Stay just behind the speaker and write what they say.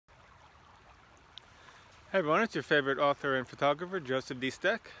Hey everyone, it's your favorite author and photographer, Joseph D.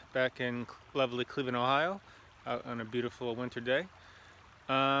 Steck, back in lovely Cleveland, Ohio, out on a beautiful winter day.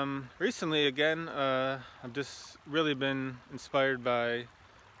 Recently, again, I've just really been inspired by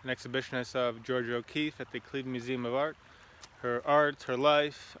an exhibition I saw of Georgia O'Keeffe at the Cleveland Museum of Art. Her art, her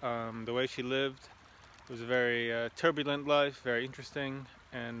life, the way she lived. It was a very turbulent life, very interesting,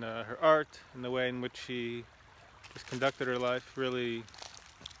 and her art and the way in which she just conducted her life really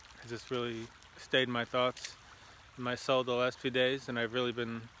has just really stayed in my thoughts, in my soul the last few days, and I've really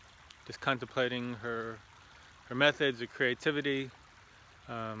been just contemplating her methods, her creativity,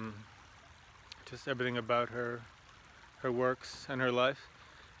 just everything about her works and her life.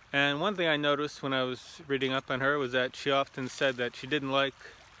 And one thing I noticed when I was reading up on her was that she often said that she didn't like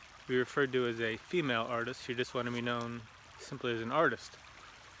to be referred to as a female artist. She just wanted to be known simply as an artist.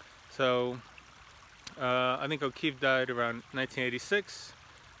 So I think O'Keeffe died around 1986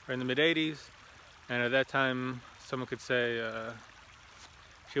 or in the mid-80s, and at that time someone could say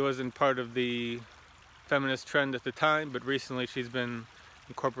she wasn't part of the feminist trend at the time, but recently she's been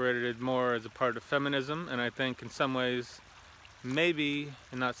incorporated more as a part of feminism, and I think in some ways, maybe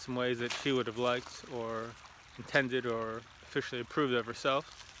in not some ways that she would have liked or intended or officially approved of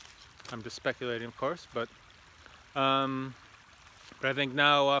herself. I'm just speculating, of course, but I think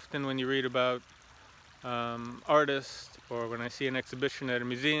now often when you read about artists, or when I see an exhibition at a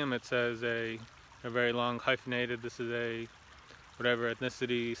museum, it says a very long hyphenated, this is a whatever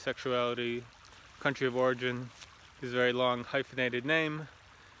ethnicity, sexuality, country of origin, is a very long hyphenated name,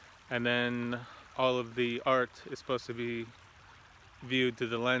 and then all of the art is supposed to be viewed through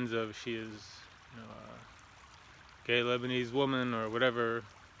the lens of she is, a gay Lebanese woman or whatever.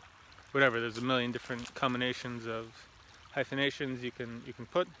 There's a million different combinations of hyphenations you can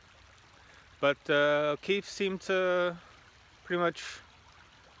put. But O'Keeffe seemed to pretty much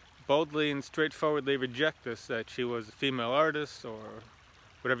boldly and straightforwardly reject this, that she was a female artist, or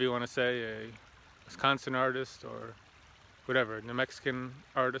whatever you want to say, a Wisconsin artist, or whatever, New Mexican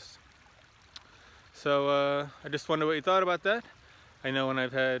artist. So I just wonder what you thought about that. I know when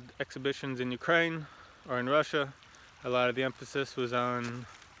I've had exhibitions in Ukraine or in Russia, a lot of the emphasis was on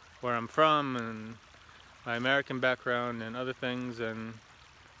where I'm from and my American background and other things, and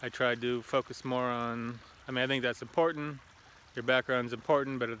I tried to focus more on, I think that's important, your background's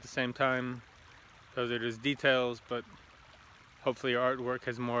important, but at the same time, those are just details, but hopefully your artwork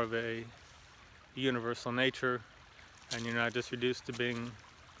has more of a universal nature, and you're not just reduced to being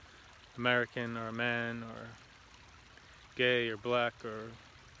American or a man or gay or black or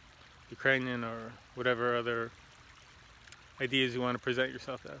Ukrainian or whatever other ideas you want to present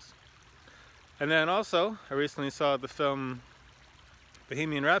yourself as. And then also, I recently saw the film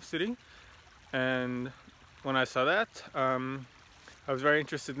Bohemian Rhapsody, and when I saw that, I was very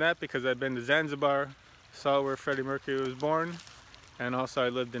interested in that because I'd been to Zanzibar, saw where Freddie Mercury was born, and also I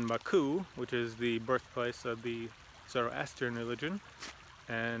lived in Baku, which is the birthplace of the Zoroastrian religion.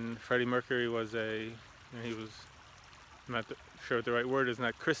 And Freddie Mercury was he was, I'm not sure what the right word is,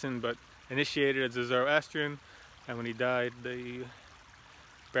 not christened, but initiated as a Zoroastrian, and when he died, the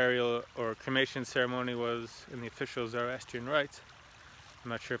burial or cremation ceremony was in the official Zoroastrian rites. I'm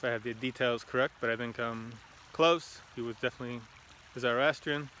not sure if I have the details correct, but I think I'm close. He was definitely a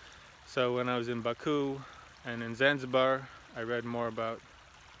Zoroastrian. So when I was in Baku and in Zanzibar, I read more about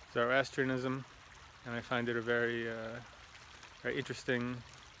Zoroastrianism, and I find it a very, very interesting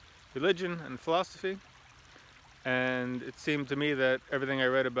religion and philosophy. And it seemed to me that everything I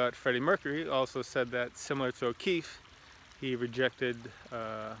read about Freddie Mercury also said that, similar to O'Keeffe, he rejected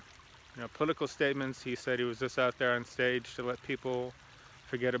political statements. He said he was just out there on stage to let people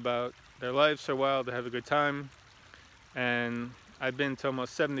forget about their lives for a while, to have a good time. And I've been to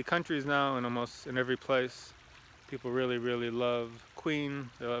almost 70 countries now, and almost in every place people really, really love Queen.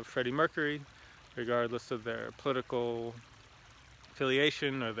 They love Freddie Mercury, regardless of their political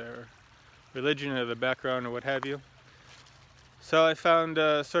affiliation or their religion or their background or what have you. So I found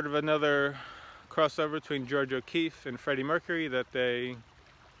sort of another crossover between Georgia O'Keeffe and Freddie Mercury, that they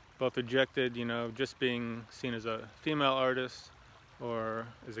both rejected, just being seen as a female artist or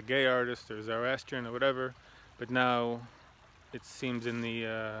as a gay artist or Zoroastrian or whatever, but now it seems in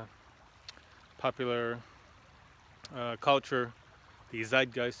the popular culture, the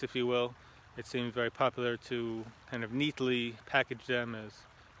zeitgeist, if you will, it seems very popular to kind of neatly package them as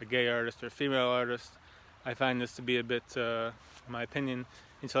a gay artist or a female artist. I find this to be a bit, in my opinion,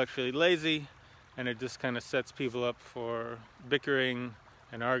 intellectually lazy, and it just kind of sets people up for bickering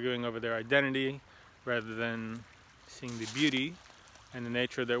and arguing over their identity rather than seeing the beauty and the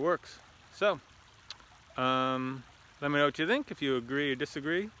nature of their works. So, let me know what you think, if you agree or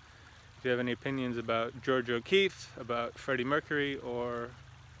disagree. If you have any opinions about George O'Keeffe, about Freddie Mercury, or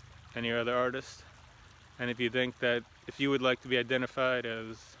any other artist, and if you think that if you would like to be identified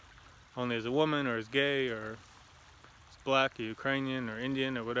as only as a woman, or as gay, or as black, or Ukrainian, or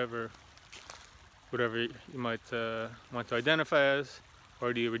Indian, or whatever you might want to identify as,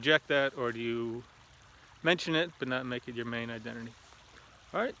 or do you reject that, or do you mention it but not make it your main identity?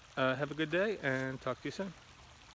 Alright, have a good day and talk to you soon.